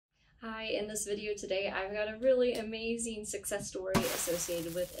Hi, in this video today, I've got a really amazing success story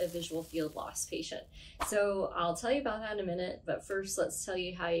associated with a visual field loss patient. So I'll tell you about that in a minute, but first let's tell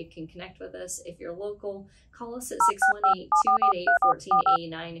you how you can connect with us. If you're local, call us at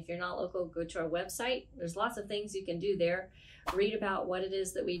 618-288-1489. If you're not local, go to our website. There's lots of things you can do there. Read about what it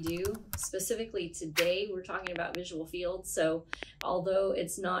is that we do. Specifically today, we're talking about visual field. So although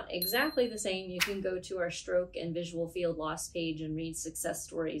it's not exactly the same, you can go to our stroke and visual field loss page and read success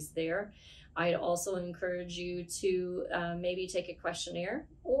stories there. I'd also encourage you to maybe take a questionnaire,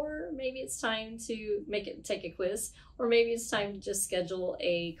 or maybe it's time to take a quiz, or maybe it's time to just schedule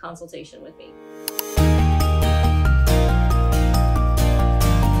a consultation with me.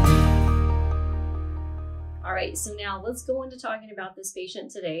 All right, so now let's go into talking about this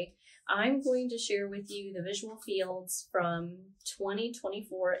patient today. I'm going to share with you the visual fields from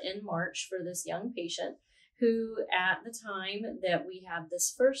 2024 in March for this young patient who at the time that we have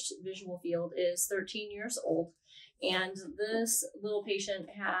this first visual field is 13 years old. And this little patient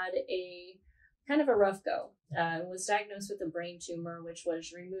had a kind of a rough go, was diagnosed with a brain tumor, which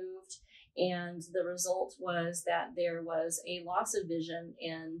was removed. And the result was that there was a loss of vision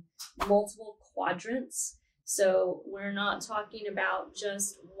in multiple quadrants. So we're not talking about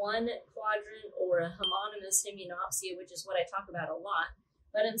just one quadrant or a homonymous hemianopsia, which is what I talk about a lot,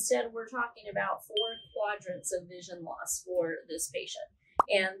 but instead we're talking about 4 quadrants of vision loss for this patient.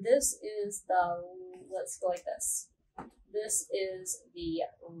 And this is the, let's go like this. This is the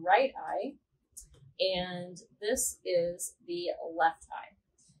right eye, and this is the left eye.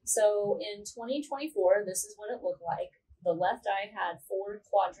 So in 2024, this is what it looked like. The left eye had 4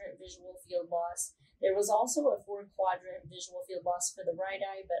 quadrant visual field loss. There was also a 4 quadrant visual field loss for the right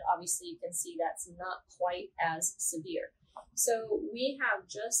eye, but obviously you can see that's not quite as severe. So we have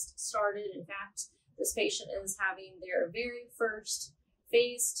just started. In fact, this patient is having their very first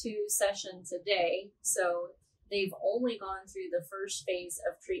phase 2 session today. So they've only gone through the first phase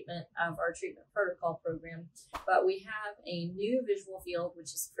of treatment of our treatment protocol program, but we have a new visual field,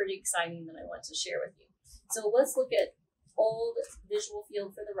 which is pretty exciting, that I want to share with you. So let's look at old visual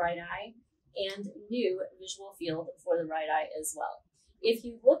field for the right eye and new visual field for the right eye as well. If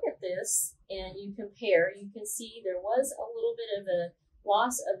you look at this and you compare, you can see there was a little bit of a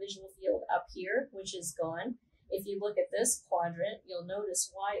loss of visual field up here, which is gone. If you look at this quadrant, you'll notice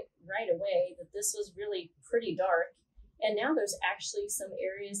right away that this was really pretty dark. And now there's actually some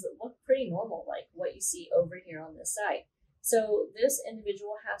areas that look pretty normal, like what you see over here on this side. So this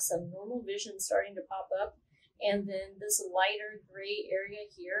individual has some normal vision starting to pop up. And then this lighter gray area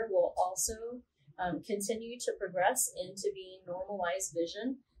here will also continue to progress into being normalized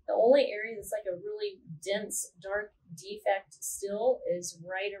vision. The only area that's like a really dense, dark defect still is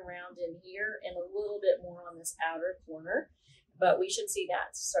right around in here and a little bit more on this outer corner. But we should see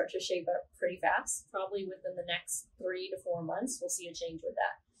that start to shape up pretty fast. Probably within the next 3 to 4 months, we'll see a change with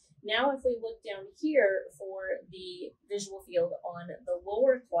that. Now, if we look down here for the visual field on the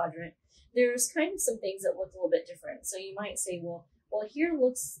lower quadrant, there's kind of some things that look a little bit different. So you might say, well, here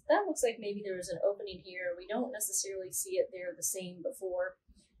looks like maybe there was an opening here. We don't necessarily see it there the same before.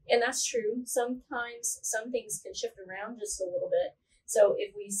 And that's true. Sometimes some things can shift around just a little bit. So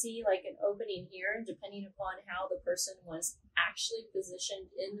if we see like an opening here, depending upon how the person was actually positioned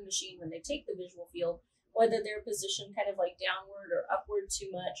in the machine when they take the visual field, whether they're positioned kind of like downward or upward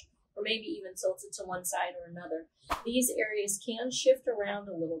too much, or maybe even tilted to one side or another, these areas can shift around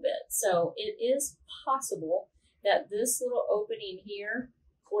a little bit. So it is possible that this little opening here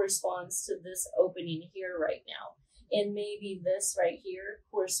corresponds to this opening here right now. And maybe this right here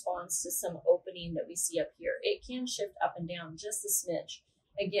corresponds to some opening that we see up here. It can shift up and down just a smidge.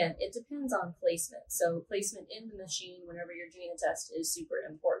 Again, it depends on placement. So placement in the machine whenever you're doing a test is super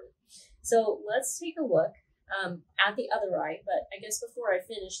important. So let's take a look at the other eye, but I guess before I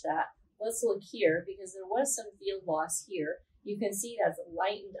finish that, let's look here because there was some field loss here. You can see that's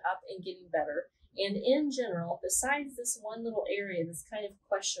lightened up and getting better. And in general, besides this one little area that's kind of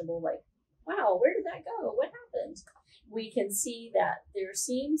questionable, like, wow, where did that go? What happened? We can see that there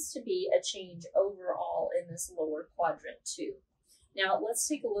seems to be a change overall in this lower quadrant too. Now let's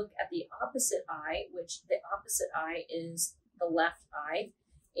take a look at the opposite eye, which the opposite eye is the left eye.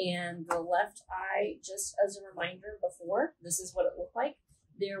 And the left eye, just as a reminder before, this is what it looked like.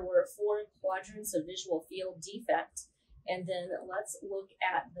 There were 4 quadrants of visual field defect. And then let's look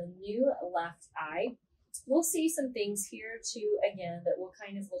at the new left eye. We'll see some things here too, again, that will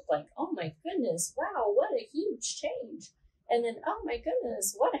kind of look like, oh my goodness, wow, what a huge change. And then, oh my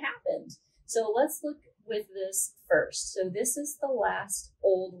goodness, what happened? So let's look with this first. So this is the last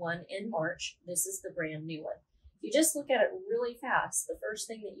old one in March. This is the brand new one. you just look at it really fast, the first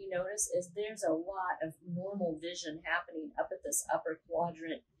thing that you notice is there's a lot of normal vision happening up at this upper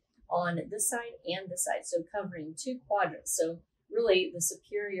quadrant on this side and this side, so covering 2 quadrants. So really the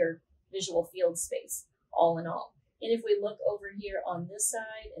superior visual field space, all in all. And if we look over here on this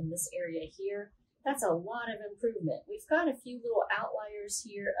side and this area here, that's a lot of improvement. We've got a few little outliers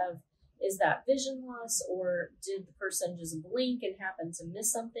here of, is that vision loss, or did the person just blink and happen to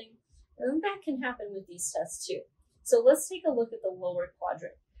miss something? And that can happen with these tests too. So let's take a look at the lower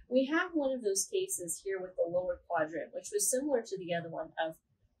quadrant. We have one of those cases here with the lower quadrant, which was similar to the other one of,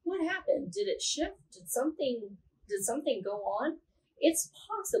 what happened? Did it shift? Did something go on? It's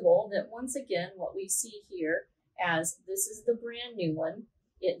possible that once again, what we see here, as this is the brand new one,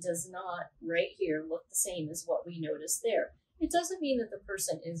 it does not right here look the same as what we noticed there. It doesn't mean that the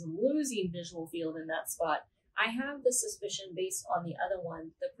person is losing visual field in that spot. I have the suspicion based on the other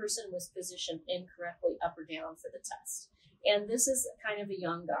one, the person was positioned incorrectly up or down for the test. And this is kind of a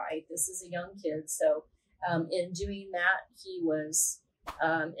young guy. This is a young kid. So in doing that, he was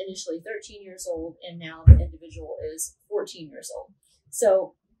initially 13 years old, and now the individual is 14 years old.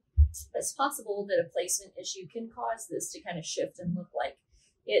 So it's possible that a placement issue can cause this to kind of shift and look like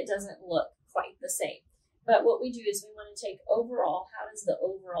it doesn't look quite the same. But what we do is we want to take overall, how does the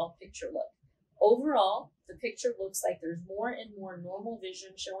overall picture look? Overall, the picture looks like there's more and more normal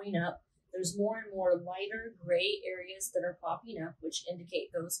vision showing up. There's more and more lighter gray areas that are popping up, which indicate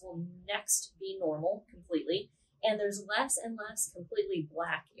those will next be normal completely. And there's less and less completely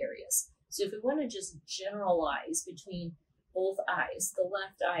black areas. So if we want to just generalize between both eyes, the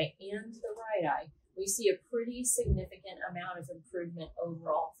left eye and the right eye, we see a pretty significant amount of improvement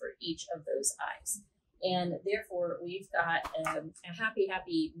overall for each of those eyes. And therefore, we've got a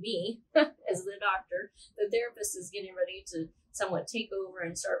happy me as the doctor. The therapist is getting ready to somewhat take over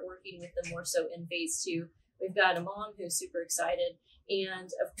and start working with them more so in phase 2. We've got a mom who's super excited. And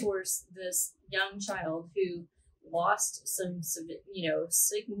of course, this young child who lost some,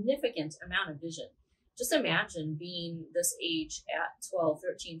 significant amount of vision. Just imagine being this age at 12,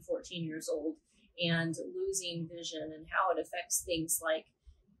 13, 14 years old and losing vision and how it affects things like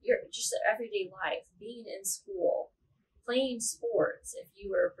your just everyday life, being in school, playing sports, if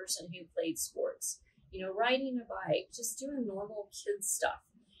you were a person who played sports, riding a bike, just doing normal kid stuff.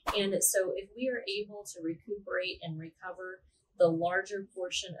 And so if we are able to recuperate and recover the larger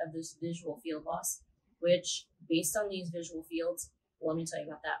portion of this visual field loss, which based on these visual fields, let me tell you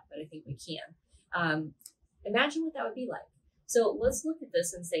about that, but I think we can. Imagine what that would be like. So let's look at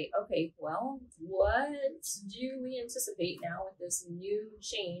this and say, okay, well, what do we anticipate now with this new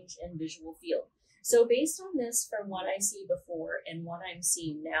change in visual field? So based on this, from what I see before and what I'm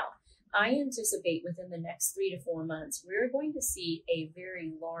seeing now, I anticipate within the next 3 to 4 months, we're going to see a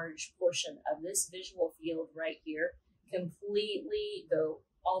very large portion of this visual field right here completely go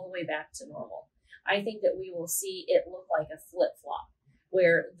all the way back to normal. I think that we will see it look like a flip-flop,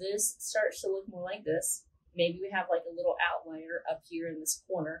 where this starts to look more like this. Maybe we have like a little outlier up here in this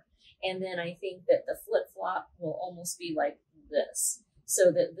corner. And then I think that the flip-flop will almost be like this.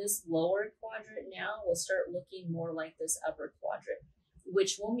 So that this lower quadrant now will start looking more like this upper quadrant,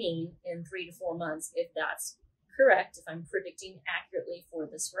 which will mean in 3 to 4 months, if that's correct, if I'm predicting accurately for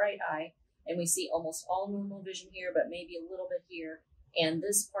this right eye, and we see almost all normal vision here, but maybe a little bit here, and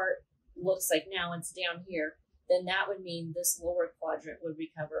this part looks like now it's down here, then that would mean this lower quadrant would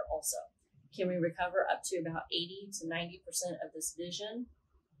recover also. Can we recover up to about 80 to 90% of this vision?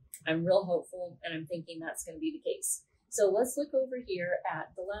 I'm real hopeful, and I'm thinking that's going to be the case. So let's look over here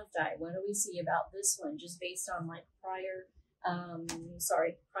at the left eye. What do we see about this one, just based on like prior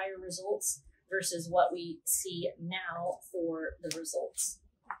results versus what we see now for the results?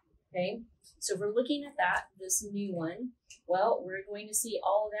 Okay, so if we're looking at that, this new one, well, we're going to see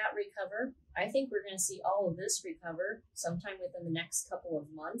all of that recover. I think we're going to see all of this recover sometime within the next couple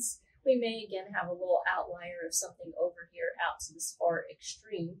of months. We may again have a little outlier of something over here out to this far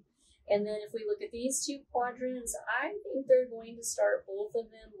extreme. And then if we look at these 2 quadrants, I think they're going to start both of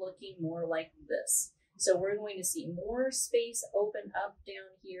them looking more like this. So we're going to see more space open up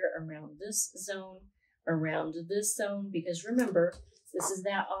down here around this zone, around this zone, because remember, this is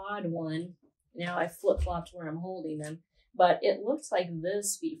that odd one. Now I flip-flopped where I'm holding them, but it looked like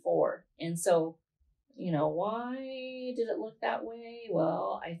this before. And so, why did it look that way?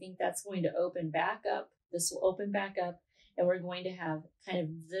 Well, I think that's going to open back up. This will open back up, and we're going to have kind of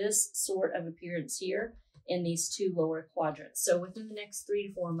this sort of appearance here in these 2 lower quadrants. So within the next 3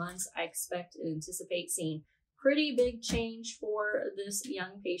 to 4 months, I expect and anticipate seeing pretty big change for this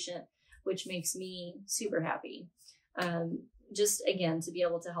young patient, which makes me super happy. just again, to be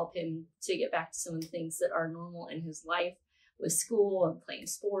able to help him to get back to some of the things that are normal in his life with school and playing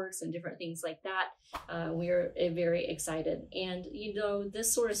sports and different things like that. We're very excited. And,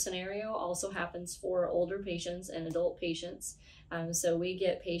 this sort of scenario also happens for older patients and adult patients. So we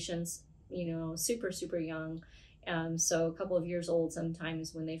get patients, super, super young. So a couple of years old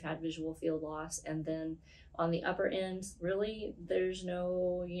sometimes when they've had visual field loss. And then on the upper end, really, there's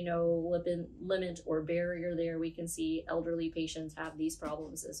no, limit or barrier there. We can see elderly patients have these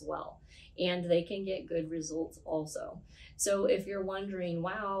problems as well, and they can get good results also. So if you're wondering,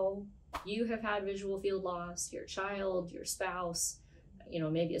 wow, you have had visual field loss, your child, your spouse,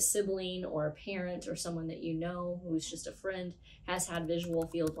 maybe a sibling or a parent or someone that who's just a friend has had visual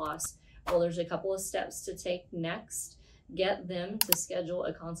field loss, well, there's a couple of steps to take next. Get them to schedule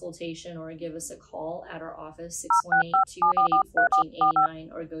a consultation or give us a call at our office,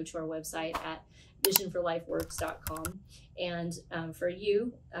 618-288-1489, or go to our website at visionforlifeworks.com. And for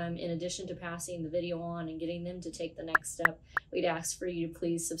you, in addition to passing the video on and getting them to take the next step, we'd ask for you to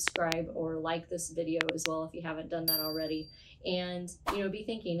please subscribe or like this video as well if you haven't done that already. And, be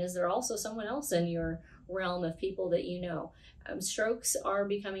thinking, is there also someone else in your realm of people that you know? Strokes are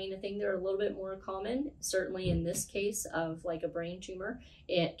becoming a thing. They're a little bit more common. Certainly in this case of like a brain tumor,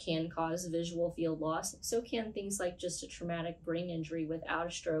 it can cause visual field loss. So can things like just a traumatic brain injury without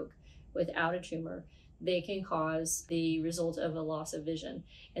a stroke, without a tumor. They can cause the result of a loss of vision.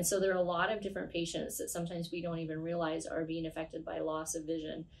 And so there are a lot of different patients that sometimes we don't even realize are being affected by loss of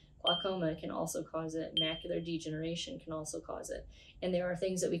vision. Glaucoma can also cause it. Macular degeneration can also cause it. And there are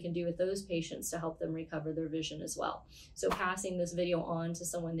things that we can do with those patients to help them recover their vision as well. So passing this video on to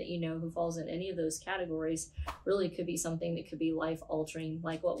someone that who falls in any of those categories really could be something that could be life-altering,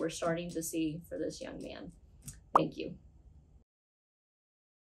 like what we're starting to see for this young man. Thank you.